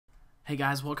Hey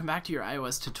guys, welcome back to your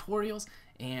iOS tutorials,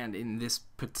 and in this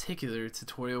particular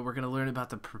tutorial we're going to learn about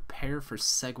the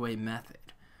prepareForSegue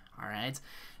method. Alright,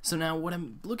 so now what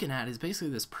I'm looking at is basically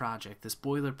this project, this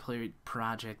boilerplate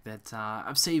project that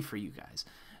I've saved for you guys.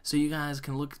 So you guys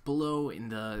can look below in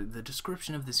the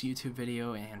description of this YouTube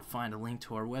video and find a link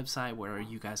to our website where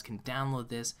you guys can download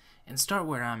this and start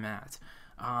where I'm at.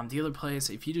 The other place,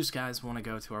 if you just guys want to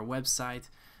go to our website,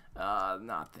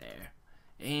 not there.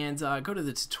 And go to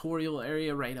the tutorial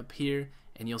area right up here,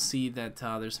 and you'll see that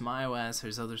there's some iOS,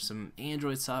 there's some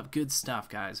Android stuff, good stuff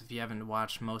guys if you haven't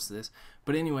watched most of this.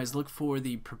 But anyways, look for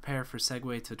the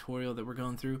prepareForSegue tutorial that we're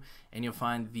going through, and you'll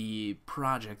find the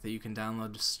project that you can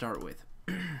download to start with.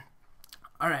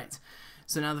 Alright,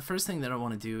 so now the first thing that I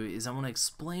want to do is I want to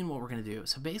explain what we're going to do.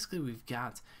 So basically we've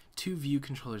got two view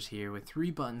controllers here with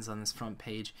 3 buttons on this front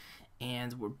page,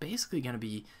 and we're basically going to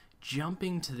be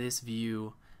jumping to this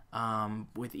view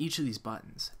with each of these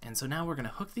buttons. And so now we're going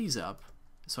to hook these up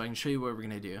so I can show you what we're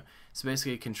going to do. So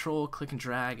basically control, click and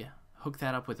drag, hook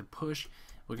that up with a push.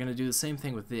 We're going to do the same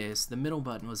thing with this. The middle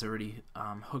button was already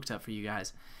hooked up for you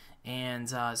guys. And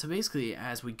so basically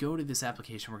as we go to this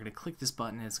application, we're going to click this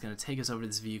button and it's going to take us over to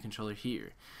this view controller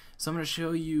here. So I'm going to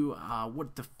show you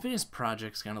what the finished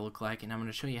project is going to look like, and I'm going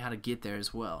to show you how to get there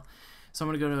as well. So I'm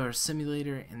going to go to our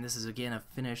simulator, and this is again a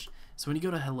finish. So when you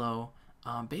go to hello,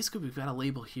 basically we've got a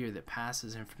label here that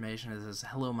passes information that says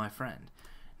hello my friend.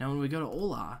 Now when we go to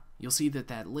hola, you'll see that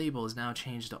that label is now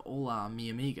changed to hola mi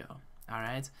amigo.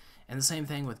 Alright, and the same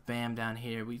thing with bam down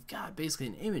here. We've got basically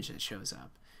an image that shows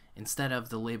up instead of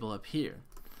the label up here.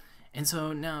 And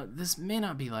so now this may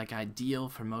not be like ideal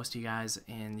for most of you guys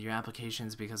in your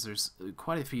applications because there's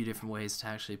quite a few different ways to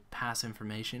actually pass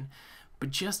information. But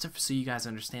just so you guys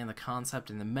understand the concept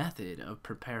and the method of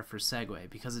prepareForSegue,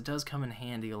 because it does come in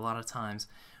handy a lot of times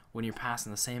when you're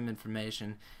passing the same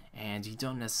information and you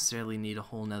don't necessarily need a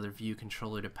whole nother view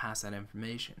controller to pass that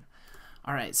information.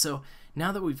 Alright, so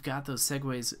now that we've got those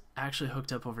segues actually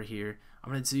hooked up over here,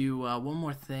 I'm going to do one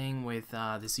more thing with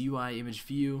this UI image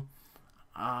view.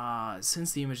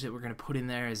 Since the image that we're going to put in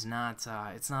there is not,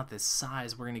 it's not this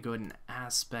size, we're going to go ahead and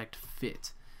aspect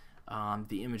fit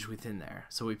the image within there.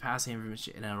 So we pass the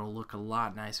information and it'll look a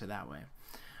lot nicer that way.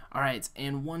 Alright,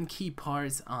 and one key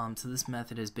part to this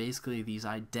method is basically these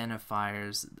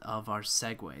identifiers of our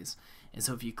segues. And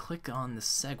so if you click on the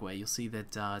segue, you'll see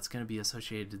that it's going to be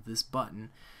associated to this button.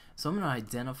 So I'm going to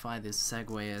identify this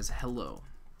segue as hello.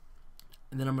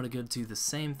 And then I'm going to go do the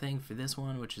same thing for this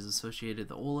one, which is associated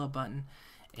to the hola button,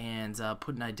 and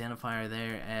put an identifier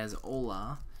there as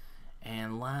hola.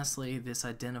 And lastly, this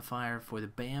identifier for the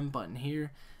BAM button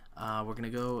here, we're going to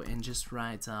go and just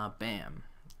write BAM.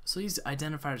 So these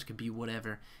identifiers could be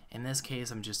whatever. In this case,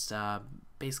 I'm just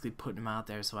basically putting them out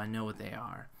there so I know what they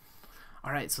are.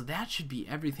 Alright, so that should be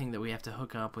everything that we have to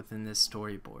hook up within this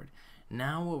storyboard.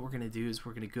 Now what we're going to do is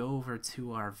we're going to go over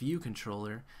to our view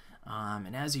controller.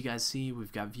 And as you guys see,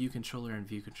 we've got view controller and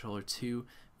view controller 2.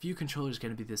 View controller is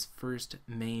going to be this first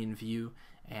main view,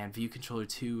 and view controller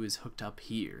 2 is hooked up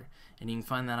here. And you can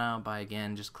find that out by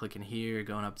again just clicking here,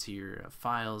 going up to your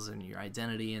files and your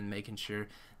identity and making sure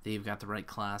that you've got the right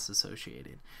class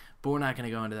associated. But we're not going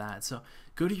to go into that. So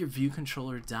go to your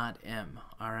viewcontroller.m,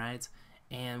 alright?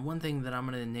 And one thing that I'm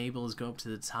going to enable is go up to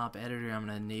the top editor. I'm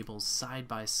going to enable side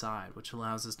by side, which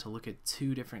allows us to look at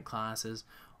 2 different classes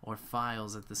or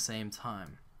files at the same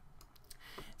time.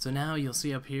 So now you'll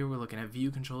see up here we're looking at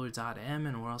viewcontroller.m,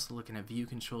 and we're also looking at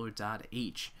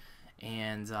viewcontroller.h.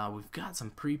 And we've got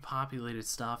some pre-populated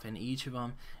stuff in each of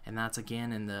them, and that's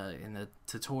again in the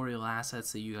tutorial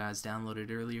assets that you guys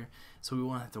downloaded earlier, so we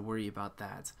won't have to worry about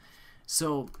that.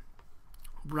 So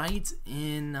right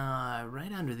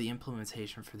under the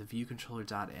implementation for the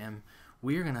viewcontroller.m,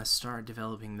 we're going to start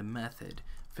developing the method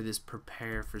for this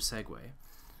prepareForSegue.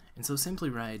 And so simply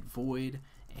write void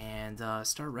and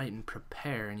start writing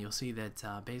prepare, and you'll see that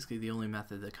basically the only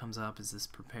method that comes up is this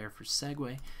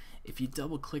prepareForSegue. If you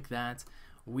double click that,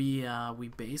 we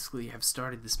basically have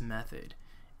started this method.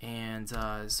 And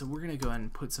so we're going to go ahead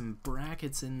and put some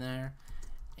brackets in there,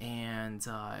 and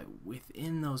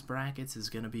within those brackets is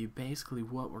going to be basically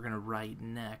what we're going to write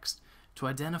next to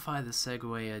identify the segue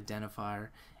identifier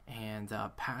and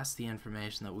pass the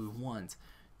information that we want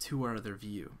to our other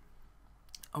view.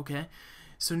 Okay,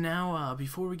 so now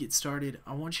before we get started,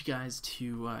 I want you guys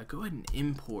to go ahead and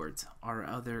import our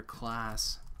other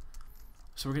class.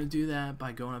 So we're going to do that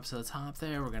by going up to the top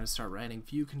there. We're going to start writing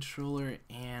view controller,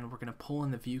 and we're going to pull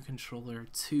in the view controller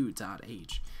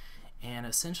 2.h. And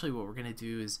essentially what we're going to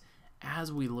do is,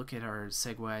 as we look at our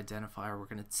segue identifier, we're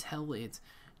going to tell it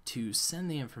to send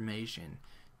the information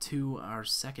to our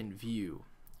second view.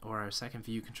 or our second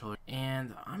view controller.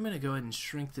 And I'm going to go ahead and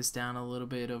shrink this down a little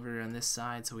bit over on this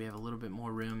side so we have a little bit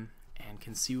more room and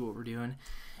can see what we're doing.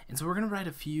 And so we're going to write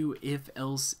a few if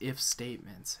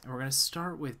statements, and we're going to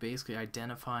start with basically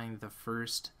identifying the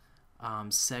first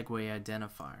segue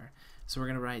identifier. So we're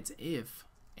going to write if,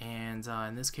 and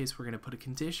in this case we're going to put a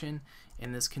condition,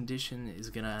 and this condition is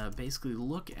going to basically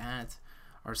look at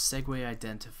our segue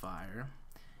identifier,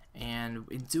 and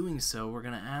in doing so we're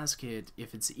going to ask it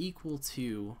if it's equal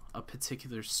to a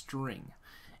particular string.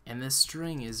 And this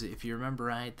string is, if you remember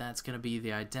right, that's going to be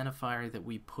the identifier that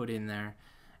we put in there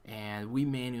and we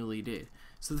manually did.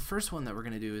 So the first one that we're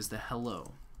going to do is the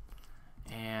hello,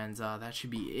 and that should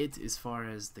be it as far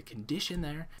as the condition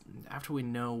there. After we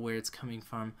know where it's coming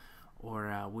from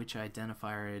or which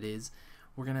identifier it is,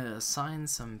 we're going to assign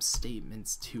some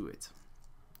statements to it.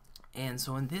 And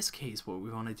so in this case what we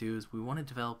want to do is we want to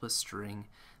develop a string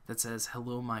that says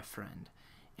hello my friend,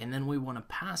 and then we want to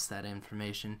pass that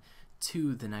information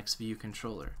to the next view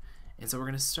controller. And so we're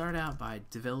going to start out by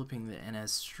developing the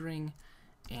NSString,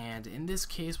 and in this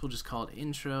case we'll just call it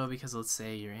intro, because let's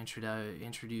say you're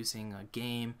introducing a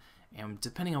game, and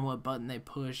depending on what button they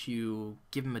push you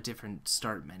give them a different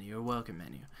start menu or welcome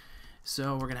menu.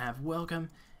 So we're going to have welcome,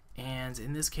 and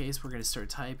in this case we're going to start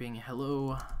typing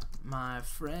hello my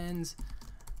friends,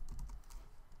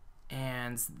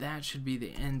 and that should be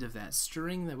the end of that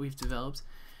string that we've developed.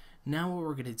 Now what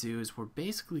we're going to do is we're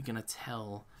basically going to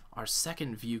tell our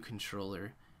second view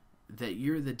controller that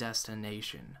you're the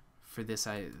destination for this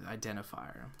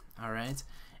identifier. Alright,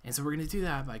 and so we're going to do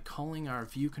that by calling our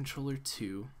view controller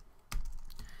 2.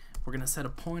 We're going to set a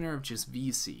pointer of just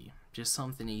VC, just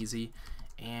something easy,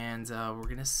 and we're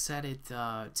going to set it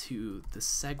to the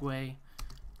Segue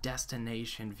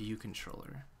destination view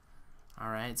controller.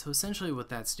 Alright, so essentially what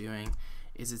that's doing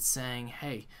is it's saying,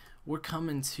 hey, we're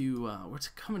coming to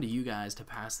you guys to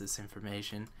pass this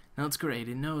information. Now it's great,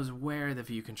 it knows where the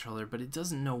view controller, but it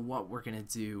doesn't know what we're going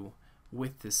to do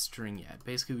with this string yet.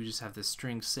 Basically we just have this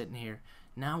string sitting here.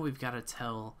 Now we've got to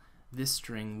tell this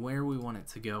string where we want it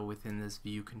to go within this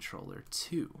view controller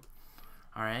 2.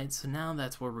 Alright, so now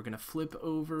that's where we're going to flip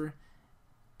over,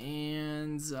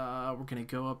 and we're going to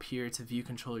go up here to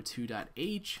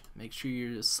viewController2.h. Make sure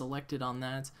you're selected on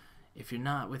that. If you're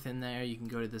not within there, you can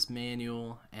go to this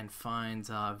manual and find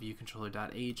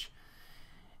viewController.h.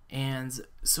 And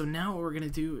so now what we're going to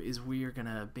do is we are going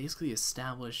to basically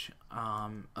establish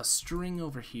a string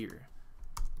over here,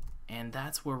 and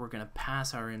that's where we're going to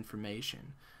pass our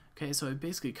information. Okay, so I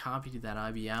basically copied that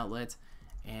IB outlet,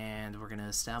 and we're going to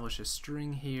establish a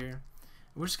string here.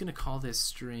 We're just going to call this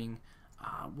string,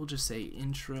 we'll just say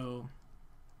intro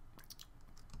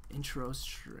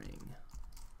string.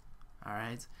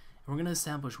 Alright, we're going to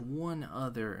establish one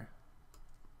other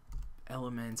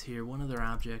element here, one other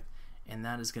object, and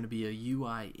that is going to be a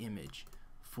UI image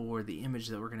for the image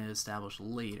that we're going to establish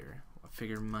later. I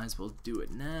figured we might as well do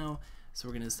it now. So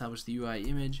we're going to establish the UI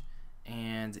image,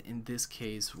 and in this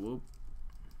case, we'll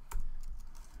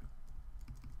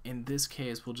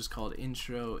just call it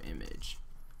intro image.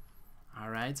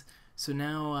 Alright, so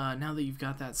now that you've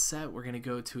got that set, we're going to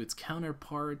go to its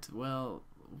counterpart. Well,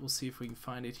 we'll see if we can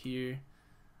find it here.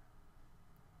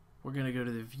 We're going to go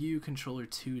to the view controller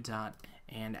 2 dot,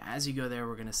 and as you go there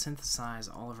we're going to synthesize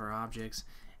all of our objects,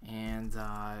 and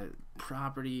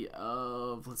property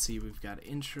of, let's see, we've got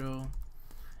intro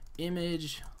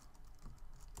image,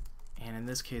 and in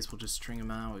this case we'll just string them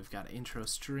out. We've got intro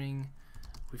string,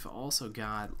 we've also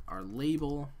got our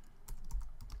label,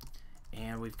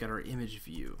 and we've got our image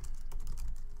view.